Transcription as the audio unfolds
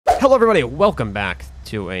Hello everybody, welcome back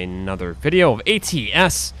to another video of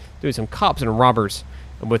ATS, doing some cops and robbers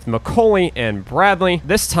with Macauley and Bradley.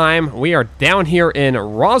 This time we are down here in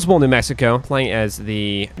Roswell, New Mexico, playing as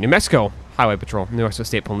the New Mexico Highway Patrol, New Mexico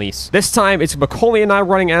State Police. This time it's Macauley and I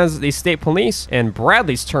running as the State Police, and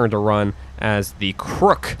Bradley's turn to run as the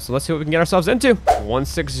crook. So let's see what we can get ourselves into.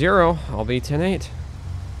 160, I'll be 10-8.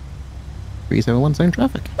 371, same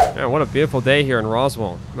traffic. Yeah, what a beautiful day here in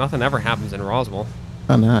Roswell. Nothing ever happens in Roswell.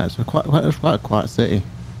 Oh no, it's quite a quiet city.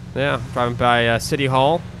 Yeah, driving by City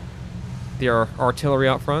Hall, the artillery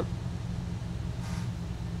out front.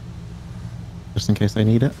 Just in case they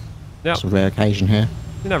need it. Yeah. It's a rare occasion here.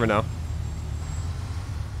 You never know.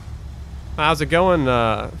 How's it going,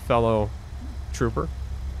 fellow trooper?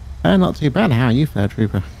 Not too bad. How are you, fair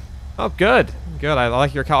trooper? Oh, good. Good. I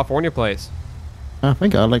like your California place. I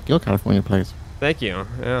think I like your California place. Thank you.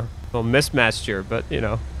 Yeah. A little mismatched here, but, you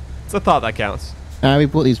know, it's a thought that counts. We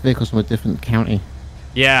bought these vehicles from a different county.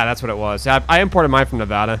 Yeah, that's what it was. I imported mine from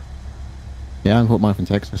Nevada. Yeah, I bought mine from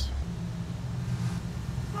Texas.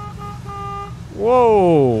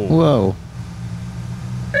 Whoa. Whoa.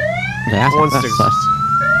 Yeah, that's sus.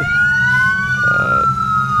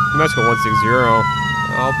 New Mexico 160.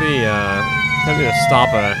 I'll be attempting to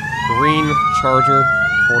stop a green Charger,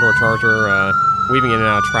 four-door Charger, weaving in and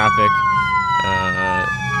out of traffic.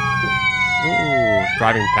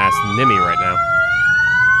 Driving past Nimi right now.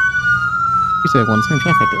 You said one, same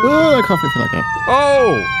traffic. Oh, I can't wait for that guy.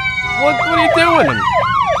 Oh! What are you doing?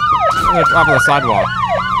 I'm gonna drop on the sidewalk.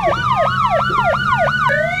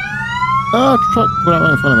 Oh, truck put out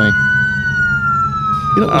right in front of me.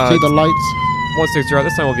 You don't see the lights. 160.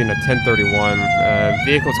 This time we'll be in a 1031.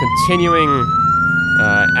 Vehicle's continuing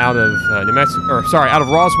out of New Mexico, or sorry, out of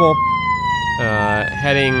Roswell,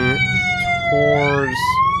 heading towards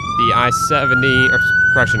the I-70, or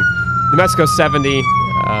correction, New Mexico 70,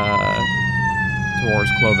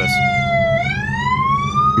 towards Clovis.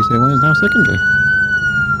 You say one is now secondary.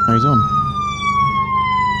 Carries on.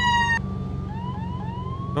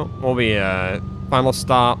 Oh, we'll be final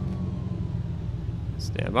stop.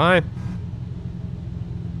 Stand by.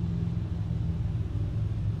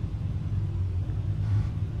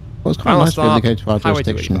 Well, it's kind of nice for the to our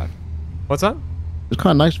jurisdiction. What's that? It's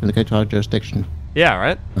kind of nice for the to our jurisdiction. Yeah,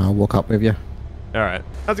 right? I'll walk up with you. All right.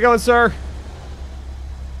 How's it going, sir?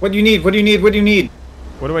 What do you need? What do you need? What do you need?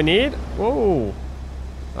 What do I need? Whoa.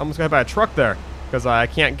 I almost got hit by a truck there because I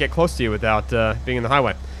can't get close to you without being in the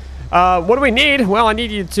highway. What do we need? Well, I need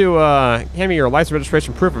you to hand me your license,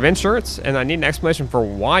 registration, proof of insurance, and I need an explanation for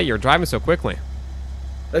why you're driving so quickly.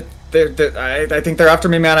 I think they're after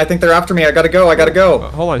me, man. I think they're after me. I gotta go. I gotta go.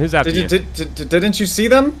 Hold on. Who's after you? Didn't you see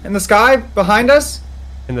them in the sky behind us?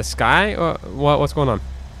 In the sky? What's going on?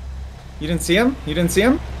 You didn't see him? You didn't see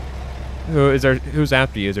him? Who's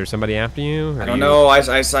after you? Is there somebody after you? I don't know.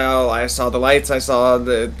 I saw the lights. I saw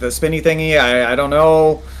the spinny thingy. I don't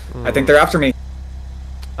know. I think they're after me.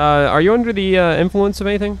 Are you under the influence of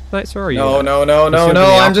anything tonight, sir? Are you, no.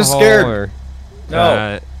 I'm just scared. Or,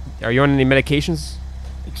 no. Are you on any medications?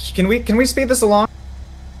 Can we speed this along?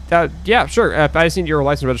 Yeah, sure. I just need your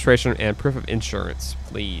license, registration, and proof of insurance,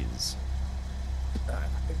 please.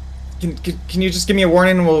 Can you just give me a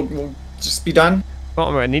warning and we'll just be done?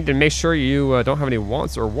 Well, I need to make sure you don't have any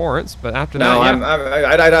wants or warrants, but after that, yeah.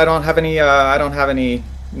 I don't have any. I don't have any.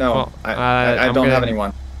 No, well, I don't have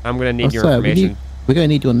anyone. I'm gonna need your information. We're gonna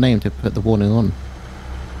need your name to put the warning on.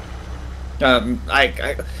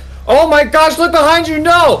 Oh my gosh! Look behind you!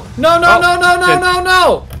 No! No!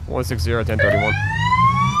 160 1031.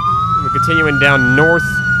 We're continuing down north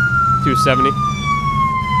 270.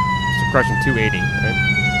 Suppression 280. Right?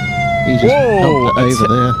 He just jumped over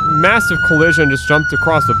there. Massive collision, just jumped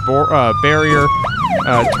across the barrier,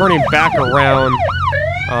 turning back around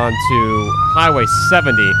onto Highway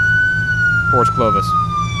 70 towards Clovis.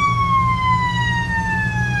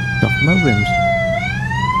 Got no rims.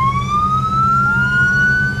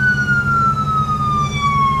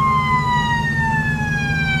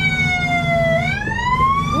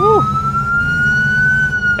 Woo!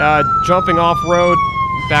 Jumping off road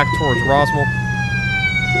back towards Roswell.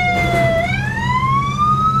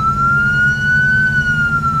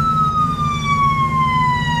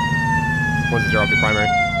 I'll be primary.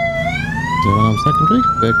 01 secondary.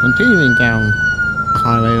 We're continuing down the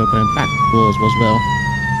highway, we're going back towards Roswell.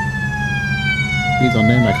 Speed's on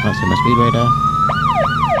them, I can't see my speed radar.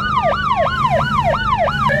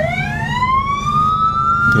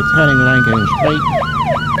 Okay, turning the lane, going straight.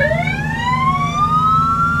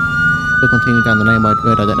 We'll continue down the name road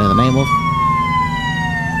I don't know the name of.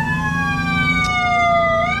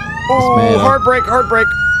 Oh, hard brake, hard brake.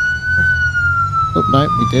 Oh, no,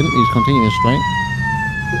 he didn't. He's continuing straight.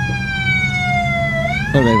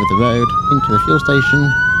 All over the road, into the fuel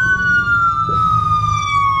station.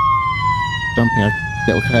 Jumping a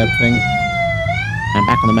little curb thing. And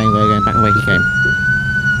back on the main road, going back the way he came.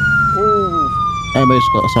 Ooh. Almost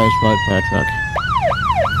got sideswiped by a truck.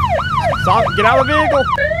 Stop! Get out of the vehicle!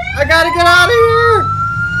 I gotta get out of here!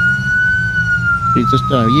 He's just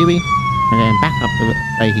Yui, and then back up the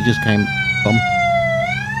way he just came from.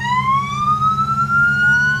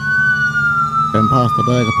 Going past the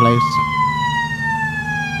burger place.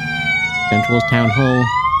 Going towards Town Hall.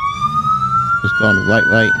 Just gone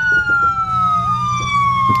right.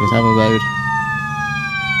 Into this other road.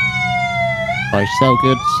 I sell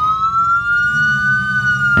goods.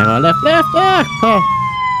 And I left. Oh.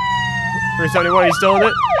 371, you still in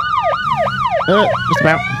it? Just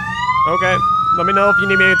about. Okay. Let me know if you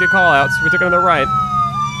need me to call outs. We took another right.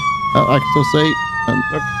 I can still see.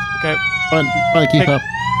 Okay. Trying to keep up.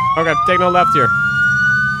 Okay, take no left here.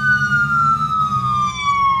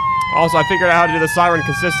 Also, I figured out how to do the siren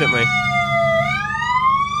consistently.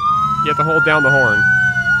 You have to hold down the horn.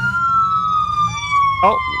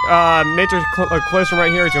 Oh, major collision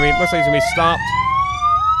right here. Looks like he's gonna be stopped.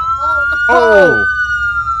 Oh!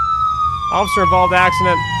 Officer involved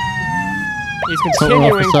accident. He's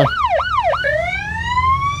continuing.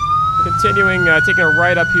 Taking a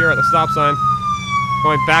right up here at the stop sign.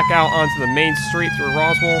 Going back out onto the main street through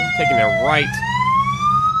Roswell, taking a right.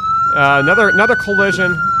 Another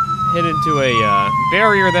collision. Hit into a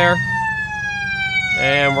barrier there.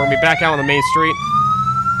 And we're gonna be back out on the main street.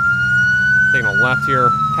 Taking a left here,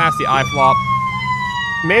 past the I-flop.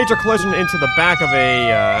 Major collision into the back of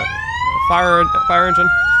a fire engine.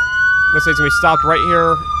 Looks like it's gonna be stopped right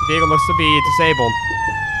here. Vehicle looks to be disabled.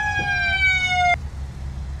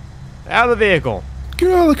 Out of the vehicle.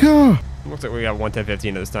 Get out of the car. Looks like we got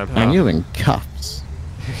 110-15 this time. And you're in cuffs.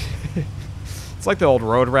 It's like the old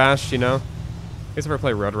Road Rash, you know? You guys ever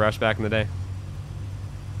play Road Rash back in the day?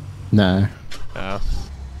 No.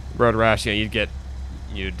 Road Rash, you know,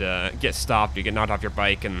 you'd get stopped, you'd get knocked off your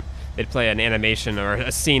bike, and they'd play an animation or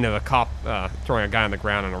a scene of a cop throwing a guy on the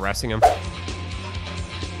ground and arresting him.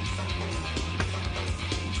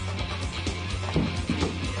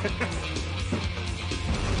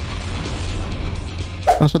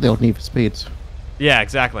 That's what the old Need for Speeds. Yeah,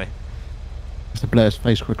 exactly. Just to blur his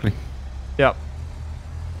face quickly. Yep.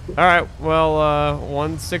 Alright, well,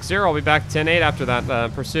 160, I'll be back 10-8 after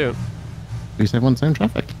that pursuit. At least everyone's same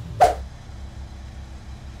traffic.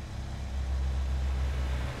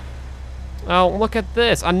 Oh, look at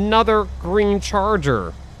this. Another green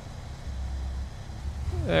Charger.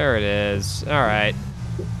 There it is. Alright.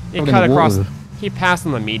 He cut across. He passed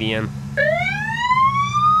on the median.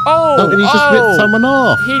 Oh! And he just ripped someone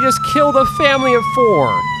off. He just killed a family of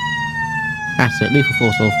 4. That's it. Lethal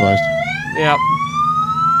force authorized. Yep.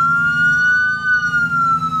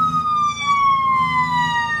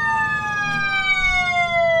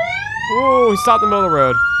 Ooh, he stopped in the middle of the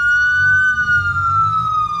road.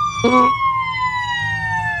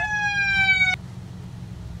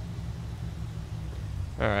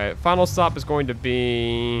 Alright, final stop is going to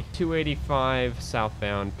be 285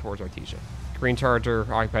 southbound towards Artesia. Green Charger,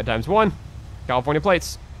 occupied ×1, California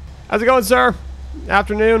plates. How's it going, sir?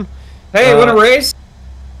 Afternoon. Hey, want to race?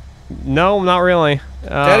 No, not really.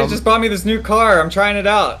 Daddy just bought me this new car. I'm trying it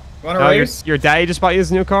out. Want to race? Your daddy just bought you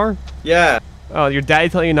this new car? Yeah. Oh, your daddy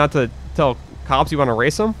tell you not to tell cops you want to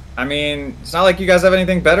race them? I mean, it's not like you guys have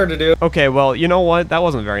anything better to do. Okay, well, you know what? That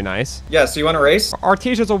wasn't very nice. Yeah, so you want to race?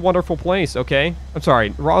 Artesia's a wonderful place, okay? I'm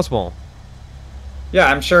sorry, Roswell.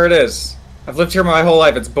 Yeah, I'm sure it is. I've lived here my whole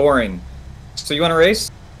life. It's boring. So you want to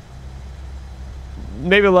race?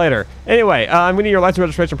 Maybe later. Anyway, I'm going to need your license,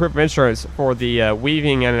 registration, proof of insurance for the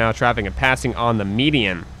weaving in and out of traffic and passing on the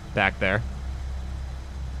median back there.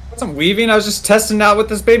 What's I'm weaving? I was just testing out what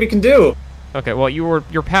this baby can do. Okay, well, you're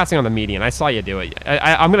passing on the median. I saw you do it.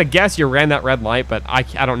 I'm going to guess you ran that red light, but I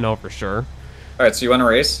don't know for sure. All right, so you want to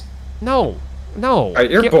race? No. All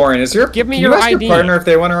right, you're boring. Give me your ID. Can you ask your partner if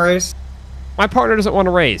they want to race? My partner doesn't want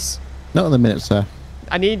to race. Not in a minute, sir.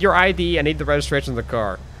 I need your ID. I need the registration of the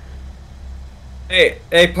car. Hey,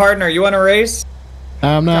 partner, you want to race?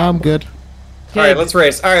 No, I'm good. All right, let's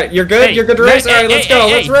race. All right, you're good? Hey, you're good to race? All right, let's go.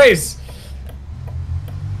 Let's race.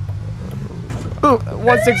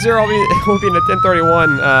 160 will be in the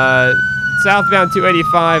 1031. Southbound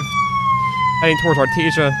 285, heading towards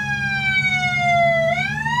Artesia.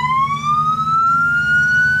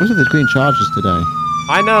 What's with the green Chargers today?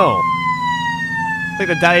 I know. I think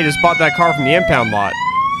the daddy just bought that car from the impound lot.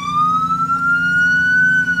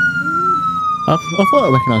 I thought I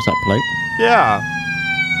recognised that plate. Yeah.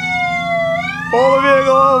 Pull the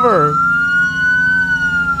vehicle over.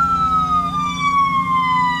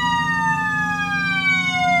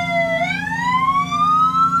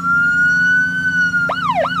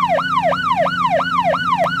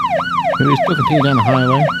 Can we still continue down the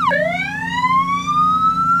highway?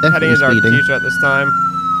 Heading Definitely into speeding. Artesia at this time.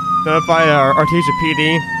 Notify Artesia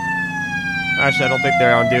PD. Actually, I don't think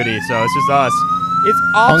they're on duty, so it's just us. It's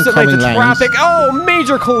opposite lanes of Oncoming traffic. Oh,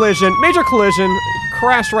 major collision. Major collision.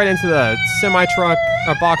 Crashed right into the semi-truck,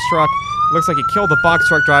 or box truck. Looks like he killed the box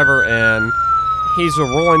truck driver, and he's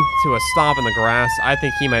rolling to a stop in the grass. I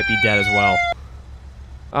think he might be dead as well.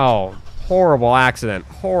 Oh, horrible accident.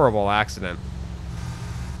 Horrible accident.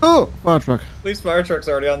 Oh, fire truck. At least fire truck's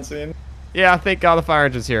already on scene. Yeah, thank God the fire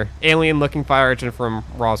engine's here. Alien-looking fire engine from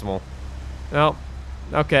Roswell. Well,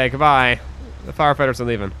 okay, goodbye. The firefighters are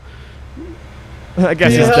leaving. I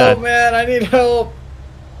guess he's dead. Help, man! I need help.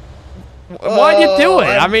 Why'd you do it?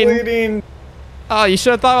 I'm I mean, bleeding. oh, you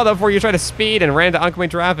should have thought about that before you tried to speed and ran into oncoming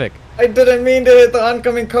traffic. I didn't mean to hit the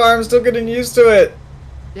oncoming car. I'm still getting used to it.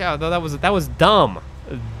 Yeah, no, that was dumb.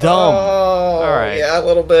 Dumb. Oh, All right. yeah, a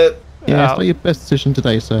little bit. Yeah, it's Oh. not your best decision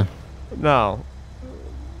today, sir. No.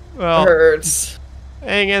 Well, Hurts.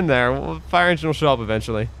 hang in there. Well, fire engine will show up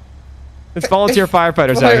eventually. It's volunteer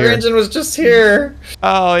firefighters out Fire here. engine was just here.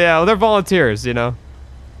 Oh yeah, well, they're volunteers, you know.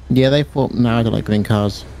 Yeah, they thought now they like green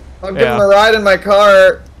cars. I'll give Yeah. him a ride in my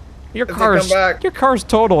car. Your If they car's come back. your car's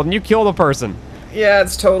totaled and you killed a person. Yeah,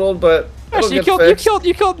 it's totaled, but it'll Actually, you get killed.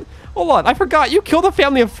 fixed. Hold on, I forgot. You killed a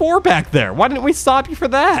family of 4 back there. Why didn't we stop you for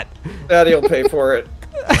that? Daddy'll pay for it.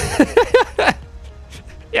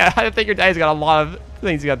 Yeah, I think your daddy's got a lot of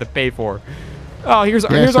things you got to pay for. Oh, here's so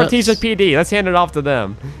Artesia that's- PD. Let's hand it off to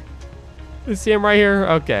them. You see him right here?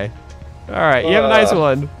 Okay. All right, you have a nice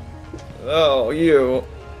one. Oh, you.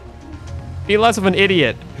 Be less of an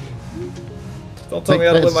idiot. Don't tell Make me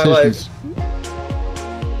how to better live my life. decisions.